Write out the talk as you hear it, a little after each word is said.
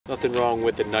Nothing wrong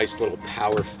with a nice little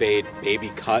power fade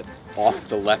baby cut off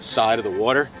the left side of the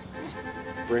water.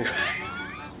 Bring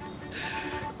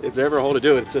if there ever a hole to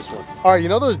do it, it's this one. All right, you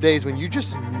know those days when you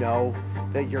just know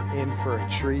that you're in for a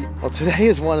treat? Well, today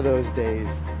is one of those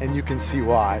days, and you can see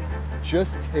why.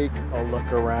 Just take a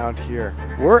look around here.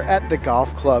 We're at the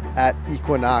golf club at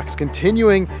Equinox,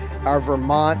 continuing our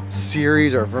Vermont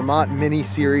series, or Vermont mini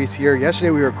series here. Yesterday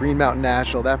we were at Green Mountain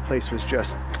National. That place was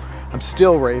just, I'm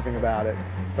still raving about it.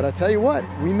 But I tell you what,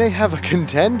 we may have a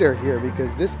contender here because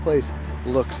this place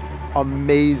looks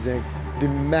amazing. The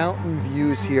mountain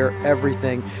views here,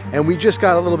 everything. And we just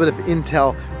got a little bit of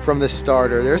intel from the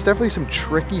starter. There's definitely some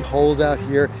tricky holes out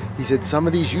here. He said some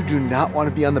of these you do not want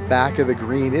to be on the back of the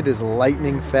green. It is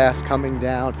lightning fast coming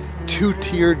down.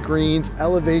 2-tiered greens,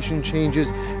 elevation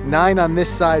changes, 9 on this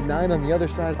side, 9 on the other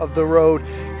side of the road.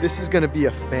 This is going to be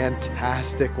a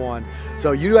fantastic one.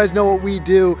 So you guys know what we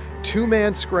do,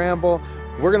 2-man scramble.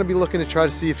 We're going to be looking to try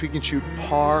to see if we can shoot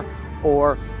par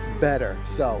or better.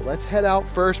 So let's head out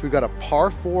first. We've got a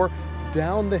par 4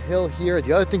 down the hill here.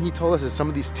 The other thing he told us is some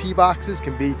of these tee boxes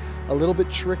can be a little bit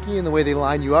tricky in the way they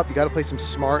line you up. You got to play some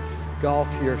smart golf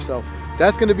here. So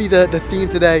that's going to be the theme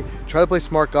today. Try to play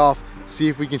smart golf, see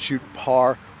if we can shoot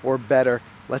par or better.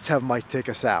 Let's have Mike take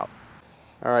us out.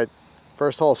 All right,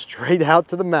 first hole straight out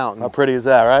to the mountains. How pretty is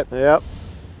that, right? Yep.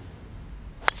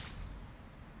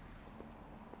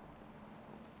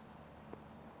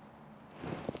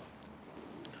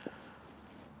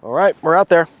 All right, we're out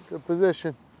there. Good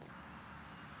position.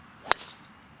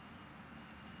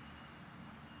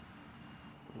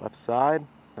 Left side,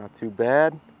 not too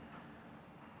bad.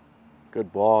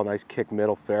 Good ball, nice kick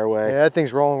middle fairway. Yeah, that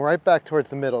thing's rolling right back towards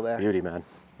the middle there. Beauty, man.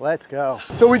 Let's go.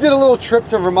 So we did a little trip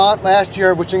to Vermont last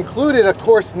year, which included a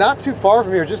course not too far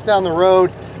from here, just down the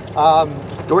road.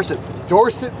 Dorset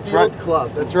Field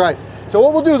Club, that's right. So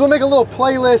what we'll do is we'll make a little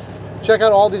playlist, check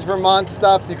out all these Vermont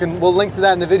stuff. We'll link to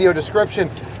that in the video description.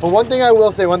 But one thing I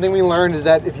will say, one thing we learned is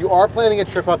that if you are planning a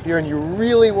trip up here and you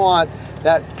really want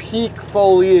that peak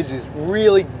foliage, is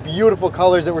really beautiful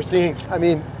colors that we're seeing, I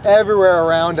mean, everywhere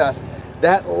around us,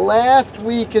 that last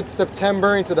week in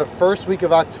September into the first week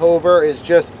of October is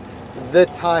just the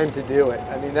time to do it.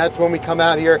 I mean, that's when we come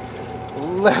out here.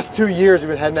 Last 2 years we've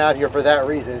been heading out here for that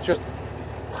reason. It's just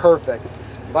perfect.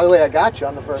 By the way, I got you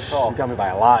on the first hole. You got me by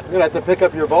a lot. You're gonna have to pick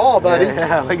up your ball, buddy.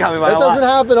 Yeah, they got me by a lot. That doesn't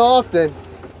happen often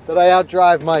that I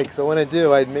outdrive Mike, so when I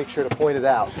do, I'd make sure to point it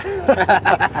out.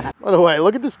 By the way,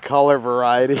 look at this color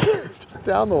variety. Just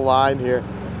down the line here.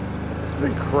 It's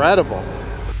incredible.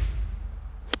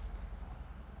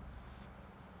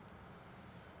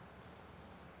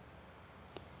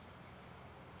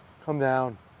 Come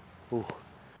down. Ooh.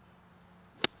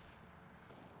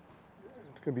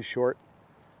 It's gonna be short.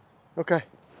 Okay.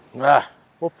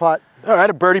 We'll putt. All right,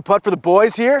 a birdie putt for the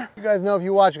boys here. You guys know, if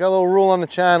you watch, we got a little rule on the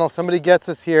channel. Somebody gets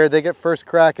us here, they get first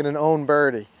crack at an own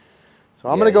birdie. So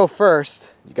I'm gonna go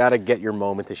first. You gotta get your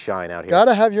moment to shine out here.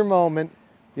 Gotta have your moment.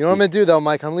 You know what I'm gonna do though,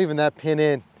 Mike? I'm leaving that pin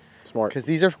in. Smart. Because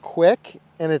these are quick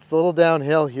and it's a little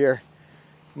downhill here.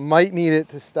 Might need it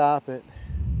to stop it.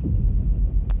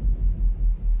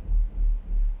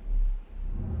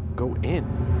 Go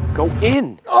in. Go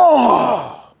in.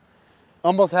 Oh!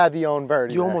 Almost had the own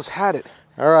birdie. You almost had it.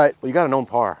 All right. Well, you got an own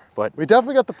par, but. We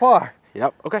definitely got the par.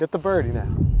 Yep, okay. Get the birdie now.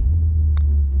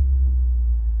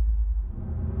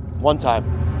 One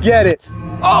time. Get it.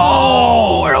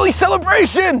 Oh, early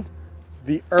celebration.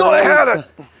 The early. Thought I had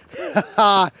it.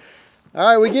 All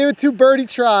right, we gave it 2 birdie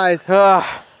tries. We're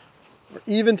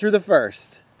even through the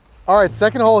first. All right,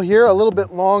 second hole here, a little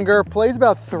bit longer. Plays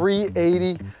about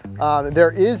 380.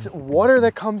 There is water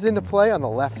that comes into play on the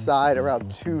left side,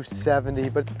 around 270,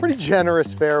 but it's a pretty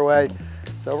generous fairway.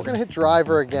 So we're gonna hit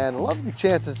driver again. Love the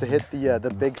chances to hit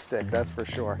the big stick, that's for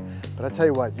sure. But I'll tell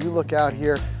you what, you look out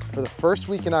here for the first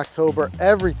week in October,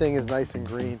 everything is nice and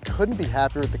green. Couldn't be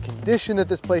happier with the condition that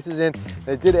this place is in.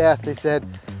 They did ask, they said,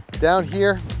 down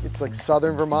here, it's like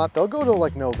southern Vermont. They'll go to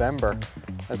like November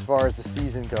as far as the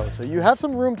season goes. So you have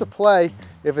some room to play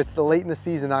if it's the late in the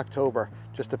season, October,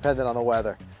 just depending on the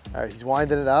weather. All right, he's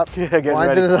winding it up. Yeah, getting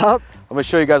winding ready. it up. I'm gonna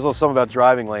show you guys a little something about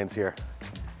driving lanes here.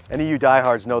 Any of you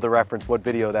diehards know the reference, what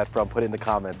video that from, put it in the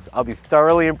comments. I'll be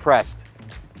thoroughly impressed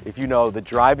if you know the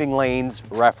driving lanes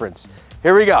reference.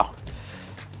 Here we go.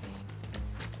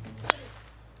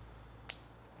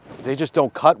 They just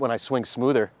don't cut when I swing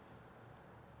smoother.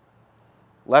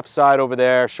 Left side over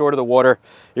there, short of the water.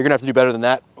 You're gonna have to do better than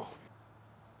that.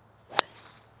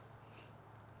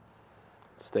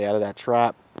 Stay out of that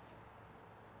trap.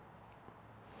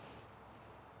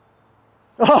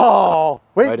 Oh,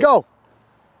 wait, Right, go.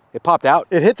 It popped out.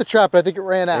 It hit the trap, but I think it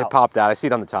ran out. It popped out. I see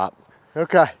it on the top.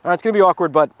 Okay. All right, it's gonna be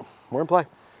awkward, but we're in play.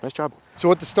 Nice job. So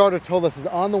what the starter told us is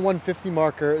on the 150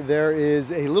 marker, there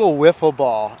is a little wiffle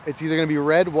ball. It's either gonna be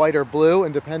red, white, or blue,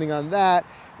 and depending on that,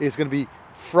 it's gonna be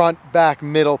front, back,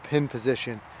 middle pin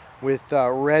position, with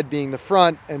red being the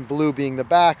front and blue being the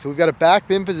back. So we've got a back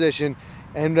pin position,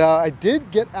 and I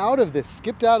did get out of this,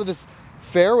 skipped out of this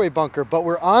fairway bunker, but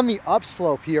we're on the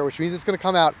upslope here, which means it's gonna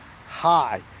come out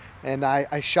high. And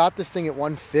I shot this thing at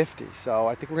 150, so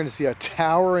I think we're gonna see a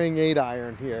towering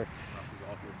 8-iron here. This is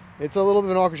awkward. It's a little bit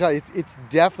of an awkward shot. It's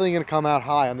definitely gonna come out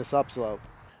high on this upslope.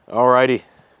 All righty.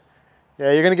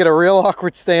 Yeah, you're gonna get a real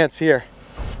awkward stance here.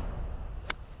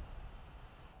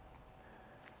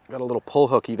 Got a little pull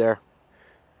hooky there.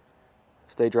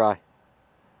 Stay dry.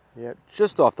 Yep.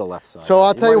 Just off the left side. So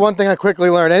I'll tell you one thing I quickly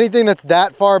learned. Anything that's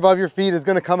that far above your feet is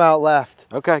gonna come out left.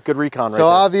 Okay, good recon right So there.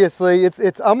 obviously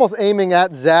it's almost aiming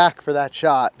at Zach for that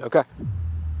shot. Okay.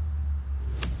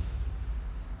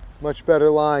 Much better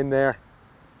line there.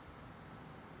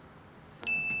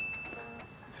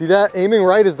 See that? Aiming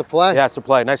right is the play. Yeah, it's a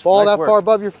play. Nice Ball nice that work. far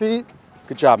above your feet.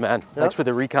 Good job, man. Yep. Thanks for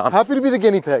the recon. Happy to be the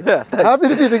guinea pig. Yeah, thanks. Happy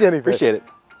to be the guinea pig. Appreciate it.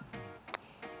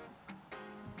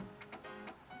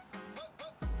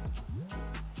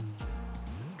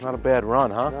 Not a bad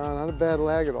run, huh? No, not a bad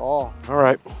lag at all. All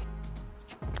right.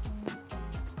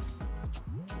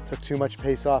 Took too much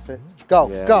pace off it. Go,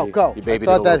 Yeah, go, you- go. you I babied it a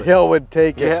thought little that bit. hill would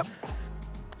take it. Yep.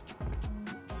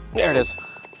 There it is.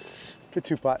 Good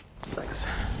 2-putt. Thanks.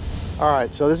 All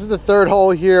right, so this is the third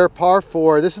hole here, par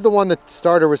 4. This is the one that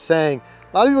starter was saying.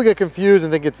 A lot of people get confused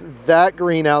and think it's that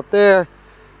green out there.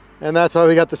 And that's why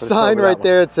we got the But it's sign over that right one.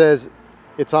 there. It says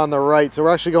it's on the right. So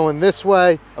we're actually going this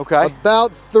way. Okay.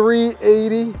 About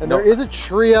 380. And No. there is a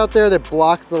tree out there that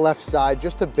blocks the left side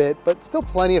just a bit, but still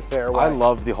plenty of fairway. I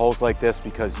love the holes like this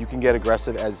because you can get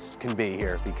aggressive as can be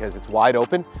here because it's wide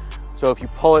open. So if you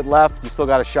pull it left, you still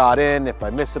got a shot in. If I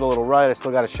miss it a little right, I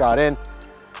still got a shot in.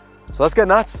 So let's get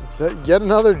nuts. It's yet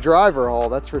another driver hole,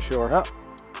 that's for sure. Yeah.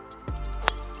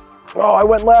 Oh, I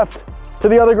went left to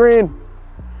the other green.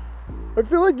 I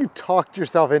feel like you talked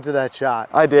yourself into that shot.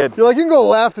 I did. You're like, you can go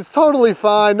left, it's totally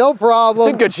fine, no problem.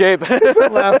 It's in good shape. It's a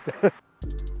left.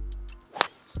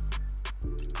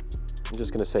 I'm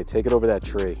just gonna say, take it over that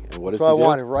tree. And what does So I he do?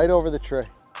 wanted right over the tree.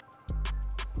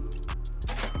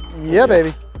 Yeah,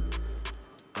 baby.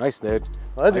 Nice, dude.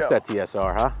 Let's Likes go. that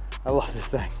TSR, huh? I love this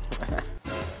thing.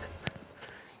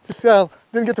 Just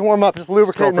didn't get to warm up, just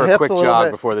Let's go lubricating for the a hips quick a little jog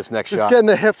bit. before this next Just shot. getting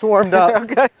the hips warmed up.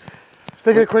 Okay. Just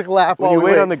taking a quick lap When while you we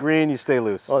wait wait. on the green, you stay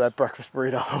loose. Oh, that breakfast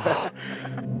burrito.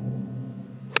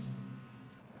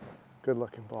 Good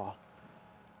looking ball.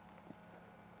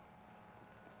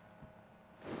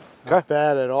 Okay. Not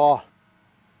bad at all.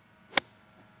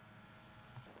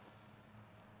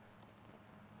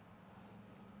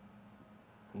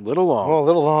 A little long. Oh, a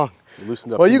little long. You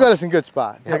loosened up. Well, too you got much. us in good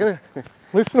spot. I gotta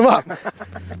loosen them up.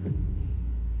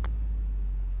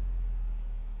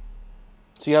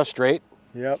 See how straight?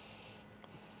 Yep.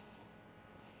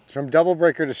 It's from double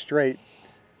breaker to straight.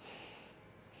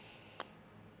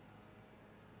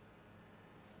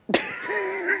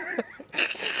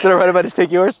 Is it all right if I just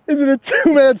take yours? Is it a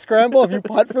 2-man scramble if you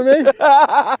putt for me?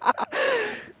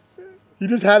 You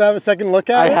just had to have a second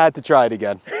look at I it? had to try it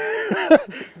again.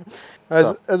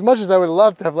 As much as I would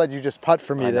love to have let you just putt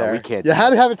for me I know, there. we can't You do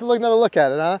had to have it to look another look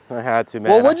at it, huh? I had to,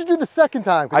 man. Well, what'd you do the second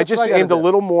time? 'Cause I that's just what gotta aimed a do.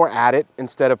 little more at it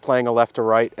instead of playing a left to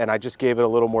right, and I just gave it a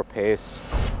little more pace.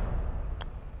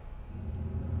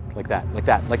 Like that, like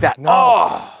that, like that. No.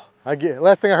 Oh!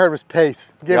 Last thing I heard was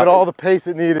pace. Gave Yep. it all the pace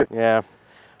it needed. Yeah.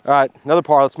 All right, another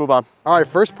par, let's move on. All right,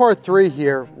 first par 3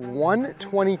 here.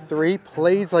 123,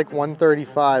 plays like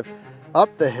 135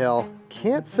 up the hill.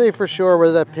 Can't say for sure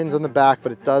whether that pin's on the back,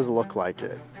 but it does look like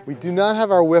it. We do not have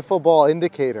our wiffle ball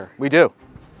indicator. We do.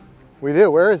 We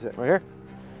do, where is it? Right here.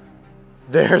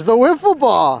 There's the wiffle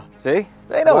ball. See?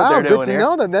 They know Wow, what they're doing good to here.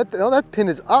 know that pin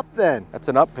is up then. That's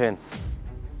an up pin.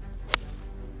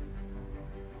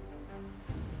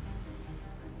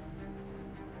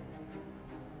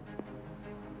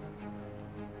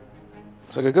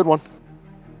 Looks like a good one.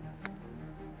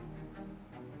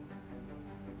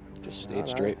 Just stayed All right.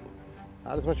 straight.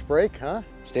 Not as much break, huh?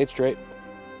 Stayed straight.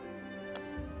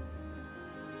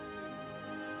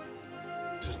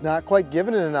 Just not quite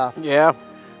giving it enough. Yeah,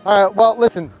 All right, well,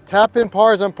 listen, tap in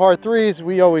pars on par 3s,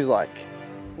 we always like.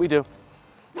 we do.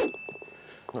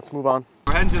 Let's move on.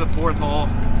 We're heading to the 4th hole.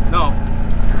 No,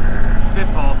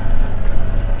 5th hole.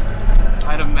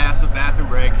 I had a massive bathroom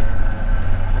break.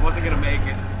 I wasn't gonna make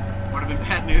it. Would have been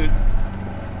bad news.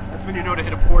 That's when you know to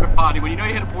hit a porta potty. When you know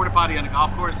you hit a porta potty on a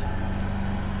golf course,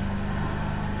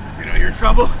 you know you're in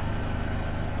trouble.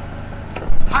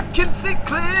 I can see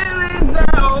clearly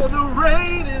now, the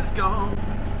rain is gone.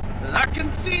 And I can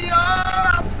see all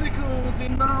obstacles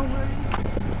in my way.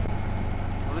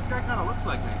 Well, this guy kind of looks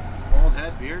like me. Bald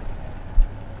head, beard.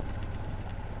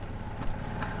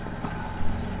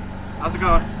 How's it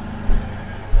going?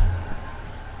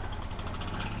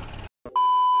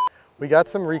 We got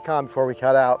some recon before we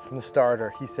cut out from the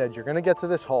starter. He said, you're gonna get to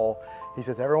this hole. He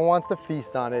says, everyone wants to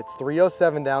feast on it. It's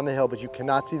 307 down the hill, but you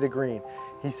cannot see the green.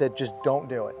 He said, just don't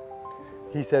do it.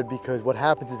 He said, because what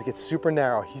happens is it gets super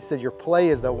narrow. He said, your play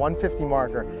is the 150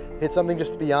 marker. Hit something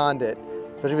just beyond it.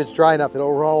 Especially if it's dry enough,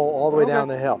 it'll roll all the way down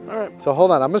the hill. All right. So hold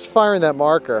on, I'm just firing that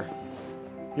marker.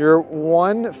 You're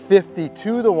 150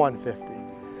 to the 150.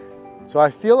 So I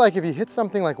feel like if you hit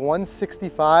something like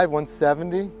 165,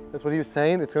 170, that's what he was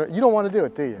saying, it's gonna, you don't want to do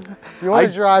it, do you? You want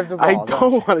to drive the ball. I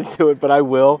don't want to do it, but I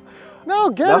will. No,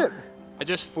 get it. I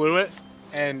just flew it,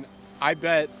 and I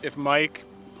bet if Mike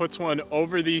puts one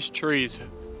over these trees,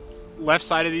 left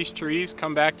side of these trees,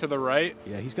 come back to the right,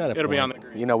 Yeah, he's got it. it'll be on the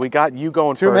green. You know, we got you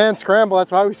going first. Two-man scramble,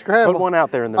 that's why we scramble. Put one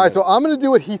out there in the All right, middle. so I'm gonna do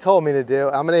what he told me to do.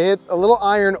 I'm gonna hit a little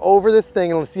iron over this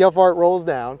thing and let's see how far it rolls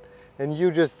down. And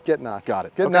you just get nuts. Got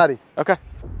it. Get Okay. nutty. Okay.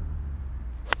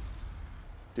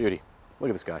 Beauty. Look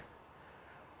at this guy.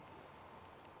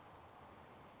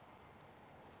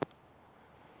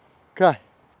 Okay.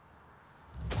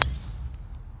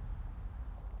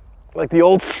 Like the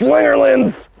old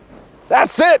Slingerlands.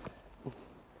 That's it.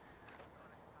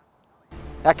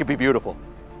 That could be beautiful.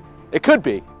 It could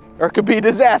be, or it could be a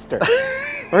disaster.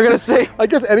 We're gonna see. I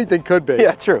guess anything could be.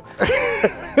 Yeah, true.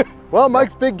 Well,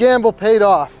 Mike's big gamble paid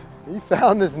off. He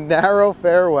found this narrow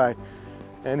fairway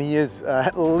and he is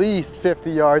at least 50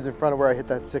 yards in front of where I hit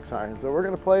that 6-iron. So we're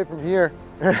gonna play it from here.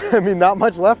 I mean, not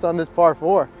much left on this par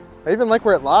 4. I even like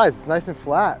where it lies. It's nice and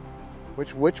flat.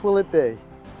 Which will it be?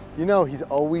 You know, he's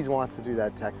always wants to do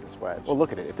that Texas wedge. Well,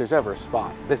 look at it. If there's ever a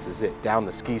spot, this is it. Down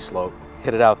the ski slope.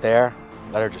 Hit it out there.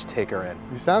 Let her just take her in.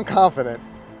 You sound confident.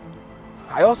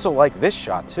 I also like this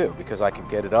shot too, because I could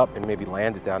get it up and maybe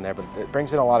land it down there, but it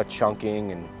brings in a lot of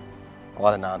chunking and a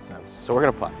lot of nonsense. So we're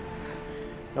gonna putt.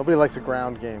 Nobody likes a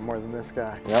ground game more than this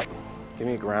guy. Yep. Give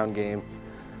me a ground game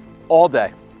all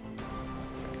day.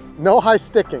 No high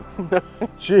sticking.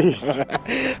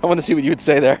 Jeez. I want to see what you would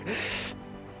say there.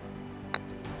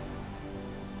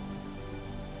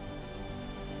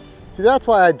 See, that's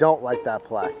why I don't like that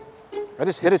play. I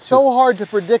just hit It's it so hard to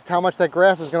predict how much that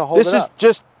grass is going to hold This it is up.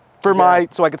 just for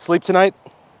so I could sleep tonight.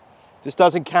 This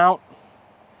doesn't count.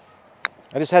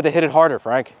 I just had to hit it harder,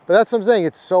 Frank. But that's what I'm saying.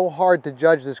 It's so hard to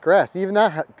judge this grass. Even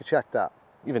that checked up.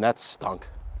 Even that stunk.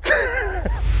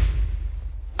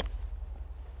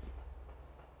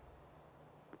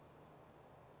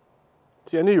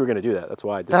 See, I knew you were going to do that. That's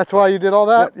why I did. That's why you did all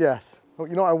that? Yep. Yes. Oh,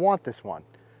 you know, I want this one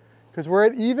because we're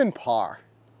at even par.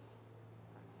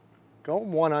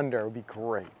 Going 1 under would be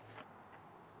great.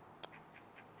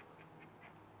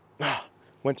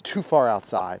 Went too far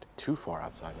outside. Too far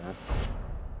outside, man.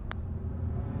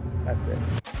 That's it.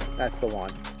 That's the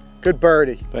one. Good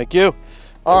birdie. Thank you.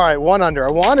 All right, 1 under.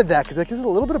 I wanted that because that gives us a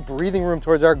little bit of breathing room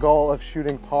towards our goal of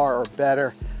shooting par or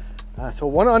better. So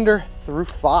 1 under through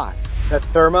 5. That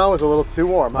thermo is a little too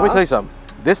warm, Let me tell you something.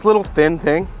 This little thin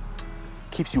thing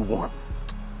keeps you warm.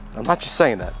 I'm not just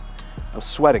saying that. I'm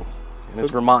sweating. And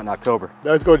it's Vermont in October.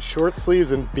 That's good. Short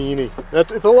sleeves and beanie.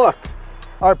 It's a look.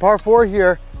 All right, par 4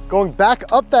 here. Going back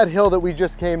up that hill that we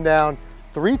just came down.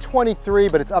 323,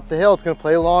 but it's up the hill. It's going to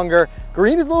play longer.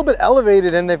 Green is a little bit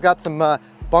elevated, and they've got some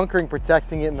bunkering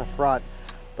protecting it in the front.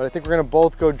 But I think we're going to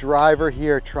both go driver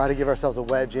here, try to give ourselves a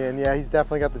wedge in. Yeah, he's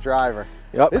definitely got the driver.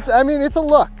 Yep. I mean, it's a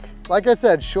look. Like I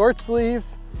said, short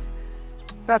sleeves.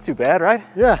 Not too bad, right?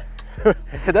 Yeah.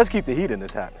 It does keep the heat in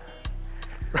this hat.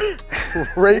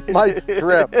 Rate Mike's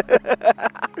trip.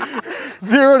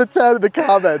 0 to 10 in the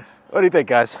comments. What do you think,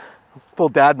 guys? Full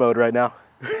dad mode right now.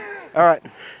 All right.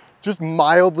 Just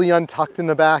mildly untucked in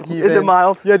the back even. Is it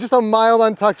mild? Yeah, just a mild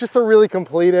untucked, just to really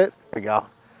complete it. There we go.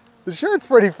 The shirt's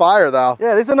pretty fire though.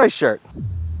 Yeah, it's a nice shirt.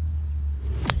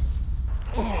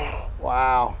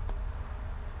 Wow.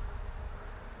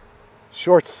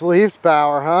 Short sleeves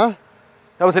power, huh?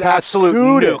 That was an Tattooed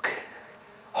absolute it. nuke.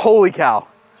 Holy cow.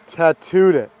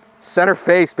 Tattooed it. Center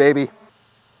face, baby.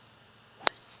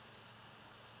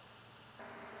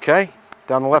 Okay,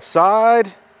 down the left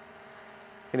side.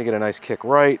 Gonna get a nice kick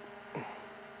right.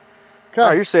 Okay. All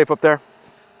right, you're safe up there.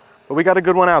 But we got a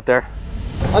good one out there.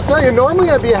 I'll tell you, normally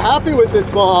I'd be happy with this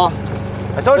ball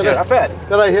I told you, not bad.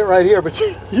 that I hit right here, but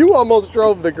you almost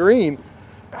drove the green.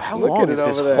 How Look long at is it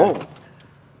this over there. hole?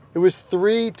 It was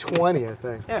 320, I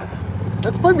think. Yeah.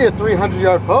 That's putting me a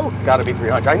 300-yard poke. It's got to be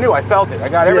 300. I knew. I felt it. I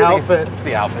got It's the everything. outfit. It's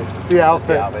the outfit. It's the outfit. It's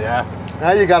the outfit, yeah.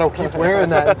 Now you got to keep wearing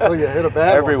that until you hit a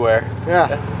bad Everywhere. one.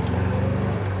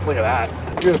 Yeah. Look at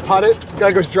that. You're gonna putt it?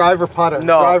 Guy goes driver putter.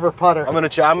 No. Driver putter. I'm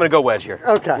gonna go wedge here.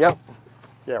 Okay. Yep.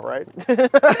 Yeah, right.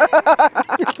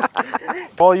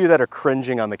 All you that are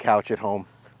cringing on the couch at home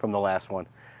from the last one,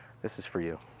 this is for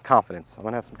you. Confidence. I'm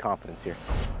gonna have some confidence here.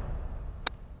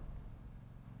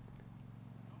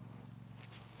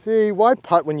 See, why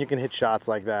putt when you can hit shots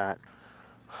like that?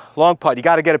 Long putt. You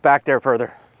got to get it back there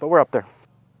further, but we're up there.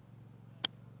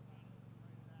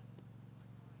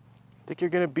 Think you're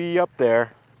gonna be up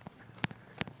there.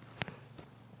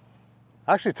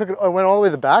 Actually took it, I went all the way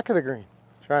to the back of the green,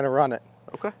 trying to run it.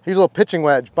 Okay. Here's a little pitching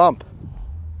wedge, bump.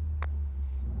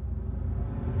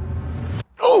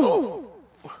 Oh!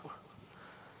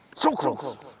 So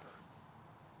close.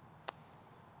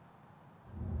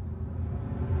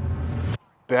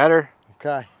 Better.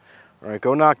 Okay. All right,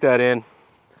 go knock that in.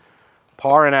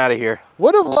 Par and out of here.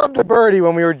 Would have loved a birdie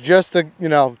when we were just,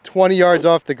 20 yards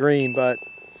off the green, but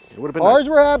It would have been ours nice.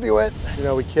 we're happy with.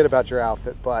 We kid about your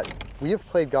outfit, but we have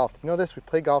played golf. Do you know this? We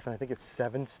played golf in, I think it's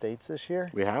 7 states this year.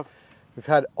 We have? We've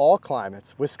had all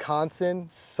climates. Wisconsin,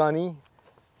 sunny,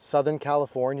 Southern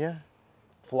California,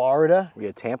 Florida. We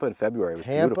had Tampa in February. It was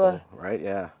Tampa. beautiful, right?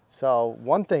 Yeah. So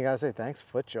one thing I gotta say, thanks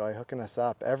FootJoy hooking us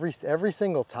up every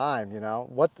single time.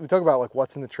 What we talk about, like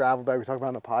what's in the travel bag. We talk about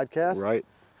on the podcast. Right.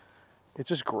 It's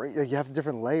just great. Like, you have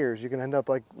different layers. You can end up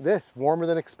like this, warmer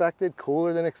than expected,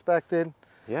 cooler than expected.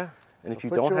 Yeah. And So if you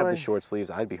don't have the FootJoy- short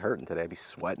sleeves, I'd be hurting today. I'd be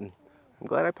sweating. I'm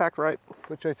glad I packed right.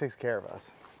 FootJoy takes care of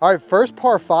us. All right, first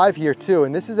par 5 here too,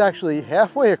 and this is actually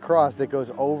halfway across that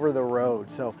goes over the road.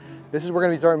 So this is we're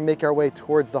gonna be starting to make our way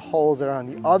towards the holes that are on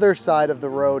the other side of the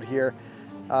road here.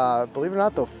 Believe it or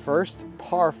not, though, first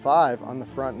par 5 on the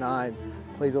front 9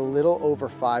 plays a little over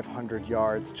 500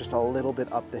 yards, just a little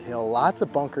bit up the hill. Lots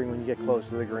of bunkering when you get close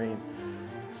to the green.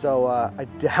 So I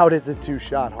doubt it's a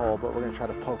 2-shot hole, but we're gonna try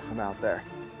to poke some out there.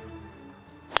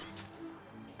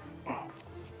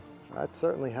 That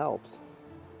certainly helps.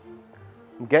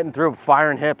 I'm getting through. I'm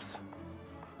firing hips.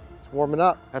 It's warming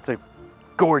up. That's a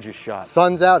gorgeous shot.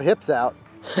 Sun's out, hips out.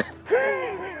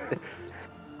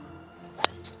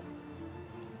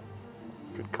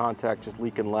 Good contact, just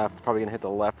leaking left. Probably gonna hit the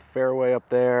left fairway up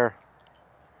there.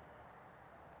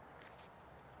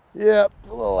 Yep, it's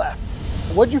a little left.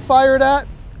 What'd you fire it at?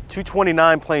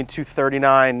 229 playing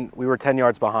 239. We were 10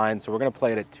 yards behind, so we're gonna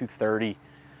play it at 230.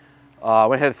 I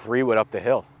went ahead 3-wood up the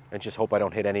hill and just hope I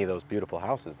don't hit any of those beautiful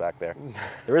houses back there.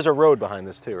 There is a road behind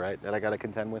this too, right? That I gotta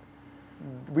contend with.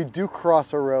 We do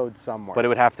cross a road somewhere. But it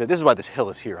would have to, this is why this hill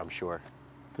is here, I'm sure.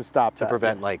 to stop To that.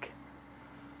 prevent like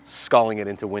sculling it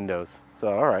into windows.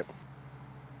 So, all right.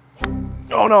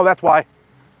 Oh no, that's why.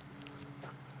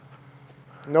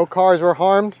 No cars were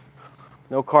harmed.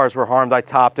 No cars were harmed, I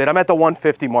topped it. I'm at the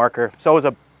 150 marker, so it was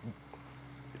a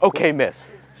okay miss.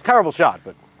 It's a terrible shot,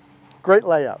 but Great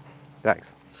layup.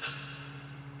 thanks.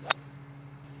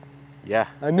 Yeah,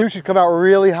 I knew she'd come out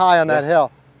really high on that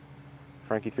hill.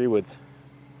 Frankie 3-woods.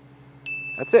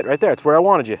 That's it right there. It's where I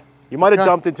wanted you. You might have Okay.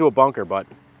 dumped into a bunker, but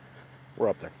we're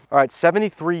up there. All right,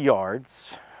 73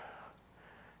 yards.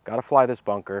 Got to fly this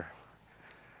bunker.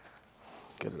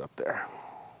 Get it up there.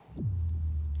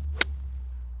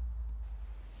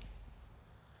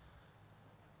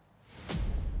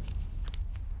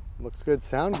 Looks good,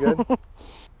 sound good.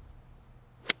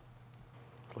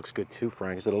 Looks good too,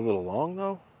 Frank. Is it a little long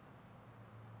though?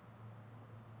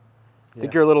 I think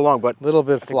Yeah. you're a little long, but A little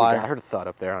bit I think fly. I heard a thud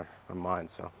up there on mine.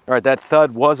 So, all right, that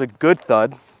thud was a good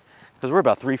thud because we're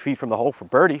about 3 feet from the hole for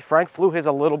birdie. Frank flew his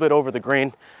a little bit over the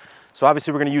green, so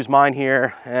obviously we're going to use mine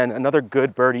here, and another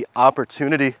good birdie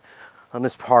opportunity on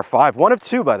this par 5. 1 of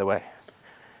 2, by the way.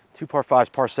 2 par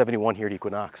 5s, par 71 here at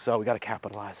Equinox. So we got to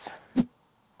capitalize.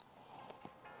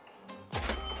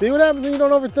 See what happens when you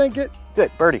don't overthink it? That's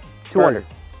it, birdie. 2 under.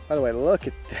 By the way, look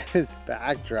at this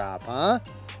backdrop, huh?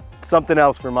 Something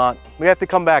else, Vermont. We have to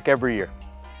come back every year.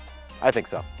 I think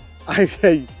so.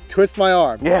 I twist my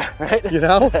arm. Yeah, right? You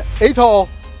know? 8th hole,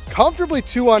 comfortably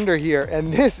 2 under here, and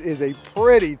this is a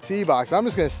pretty tee box. I'm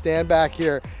just gonna stand back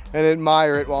here and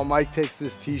admire it while Mike takes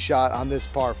this tee shot on this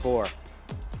par 4.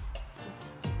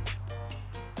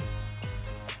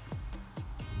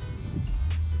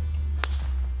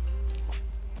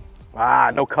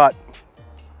 Ah, no cut.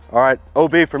 All right,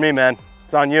 OB for me, man.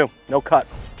 It's on you. No cut.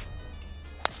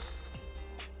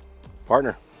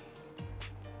 Partner.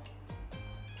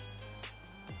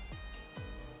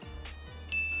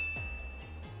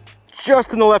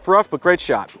 Just in the left rough, but great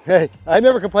shot. Hey, I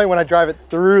never complain when I drive it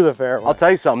through the fairway. I'll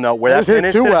tell you something though, where that Just hit pin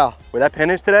is too today, well. where that pin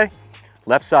is today,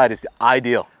 Left side is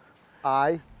ideal.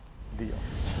 Ideal.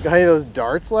 Got any of those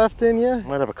darts left in you?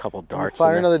 Might have a couple darts.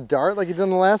 Fire another dart like you did in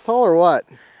the last hole, or what?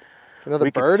 Another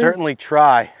we birdie? could certainly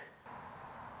try.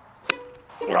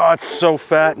 Oh, it's so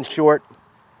fat and short.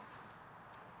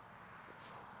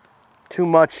 Too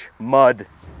much mud.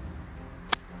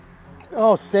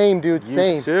 Oh, same, dude,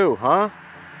 same. You too, huh?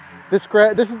 That's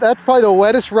probably the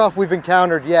wettest rough we've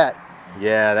encountered yet.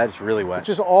 Yeah, that's really wet. It's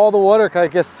just all the water, I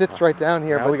guess, sits right down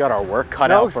here. Now but we got our work cut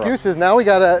out. No excuses. Now we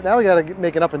gotta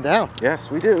make it up and down.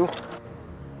 Yes, we do.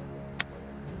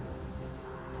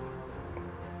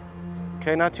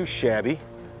 Okay, not too shabby.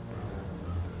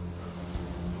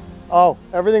 Oh,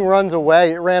 everything runs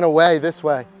away. It ran away this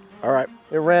way. All right.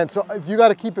 It ran. So you got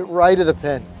to keep it right of the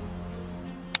pin.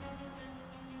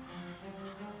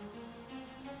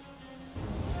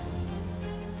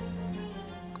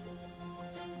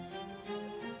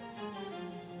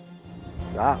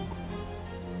 Stop.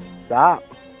 Stop.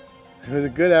 It was a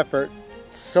good effort.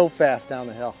 It's so fast down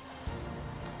the hill.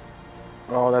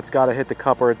 Oh, that's got to hit the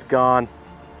cup or it's gone.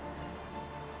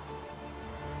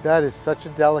 That is such a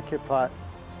delicate putt.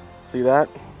 See that?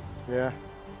 Yeah.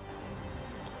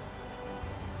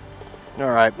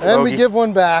 All right. And we bogey. give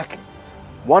one back.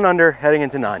 1 under, heading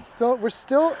into 9. So we're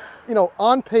still,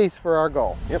 on pace for our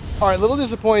goal. Yep. All right, a little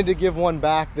disappointed to give one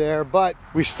back there, but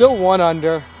we still 1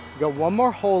 under. We got one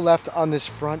more hole left on this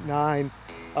front 9.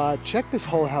 Check this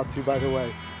hole out too, by the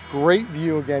way. Great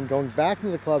view again, going back into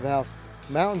the clubhouse.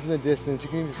 Mountains in the distance. You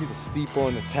can even see the steeple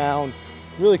in the town.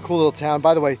 Really cool little town.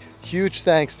 By the way, huge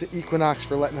thanks to Equinox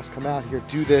for letting us come out here,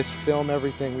 do this, film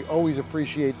everything. We always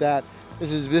appreciate that.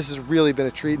 This has really been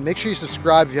a treat. Make sure you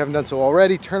subscribe if you haven't done so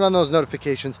already. Turn on those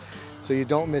notifications so you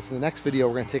don't miss in the next video.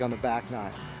 We're gonna take on the back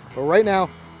 9. But right now,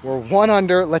 we're 1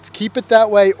 under. Let's keep it that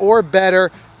way or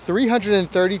better.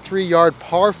 333-yard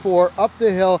par 4 up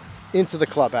the hill into the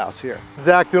clubhouse here.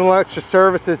 Zach doing a little extra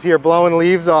services here, blowing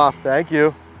leaves off. Thank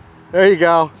you. There you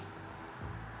go.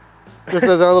 Just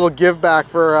as our little give back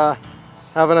for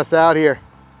having us out here.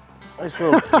 Nice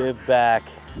little give back.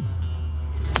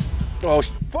 Oh,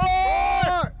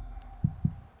 4!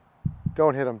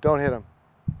 Don't hit him, don't hit him.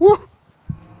 Woo!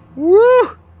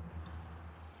 Woo!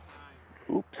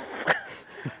 Oops.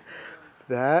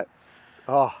 That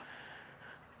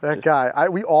guy,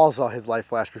 we all saw his life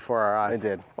flash before our eyes. I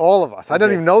did. All of us. I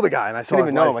didn't even know the guy, and I saw I didn't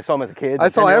even his know him. life. I saw him as a kid. I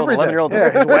saw everything. 11-year-old.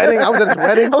 Yeah, his wedding. I was at his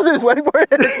wedding. I was at his wedding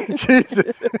party.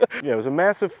 Jesus. Yeah, it was a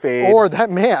massive fade. Or that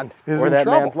man is or in that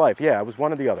trouble. man's life. Yeah, it was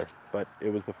one or the other, but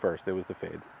it was the first. It was the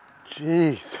fade.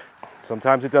 Jeez.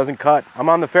 Sometimes it doesn't cut. I'm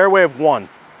on the fairway of 1.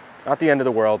 Not the end of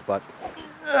the world, but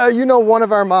One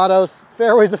of our mottos,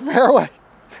 fairway's a fairway.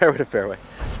 fairway to fairway.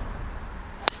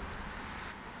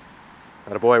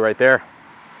 Got a boy right there.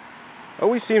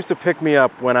 Always seems to pick me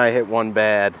up when I hit one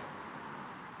bad.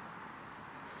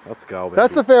 Let's go, baby.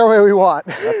 That's the fairway we want.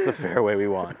 That's the fairway we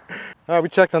want. All right, we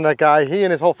checked on that guy. He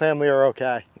and his whole family are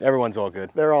okay. Everyone's all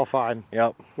good. They're all fine.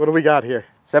 Yep. What do we got here?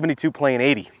 72 playing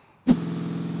 80.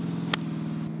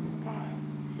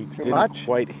 He didn't much?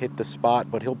 quite hit the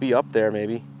spot, but he'll be up there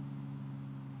maybe.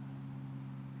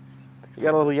 He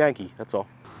got a little Yankee, that's all.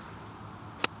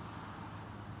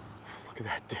 Look at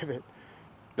that divot.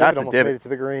 That's a almost divot. made it to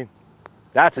the green.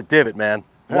 That's a divot, man.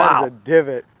 That Wow. is a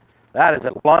divot. That is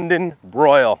a London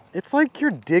broil. It's like you're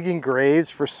digging graves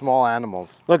for small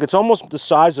animals. Look, it's almost the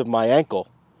size of my ankle.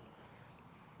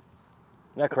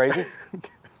 Isn't that crazy? I'm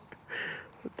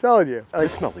telling you.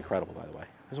 This smells incredible, by the way.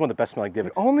 This is one of the best smelling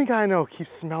divots. The only guy I know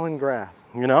keeps smelling grass.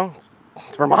 You know, it's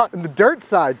Vermont. And the dirt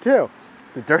side, too.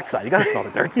 The dirt side. You gotta smell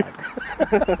the dirt side.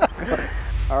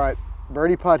 All right,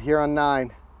 birdie putt here on 9.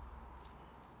 Wait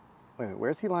a minute,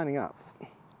 where's he lining up?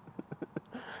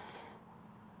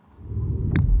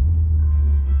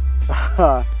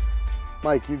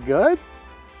 Mike, you good?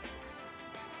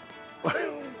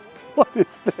 What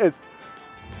is this?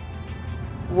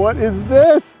 What is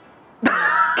this?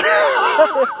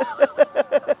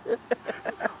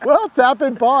 Well, tap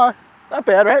in par. Not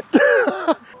bad, right?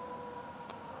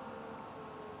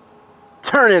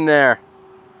 Turn in there.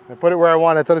 I put it where I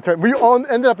wanted. I thought it turned. We all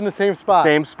ended up in the same spot.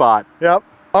 Same spot. Yep.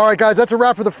 All right, guys, that's a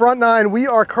wrap for the front 9. We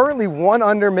are currently 1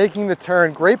 under, making the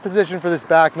turn. Great position for this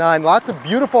back 9. Lots of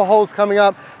beautiful holes coming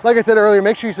up. Like I said earlier,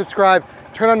 make sure you subscribe,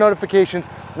 turn on notifications.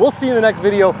 We'll see you in the next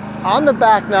video on the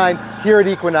back 9 here at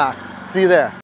Equinox. See you there.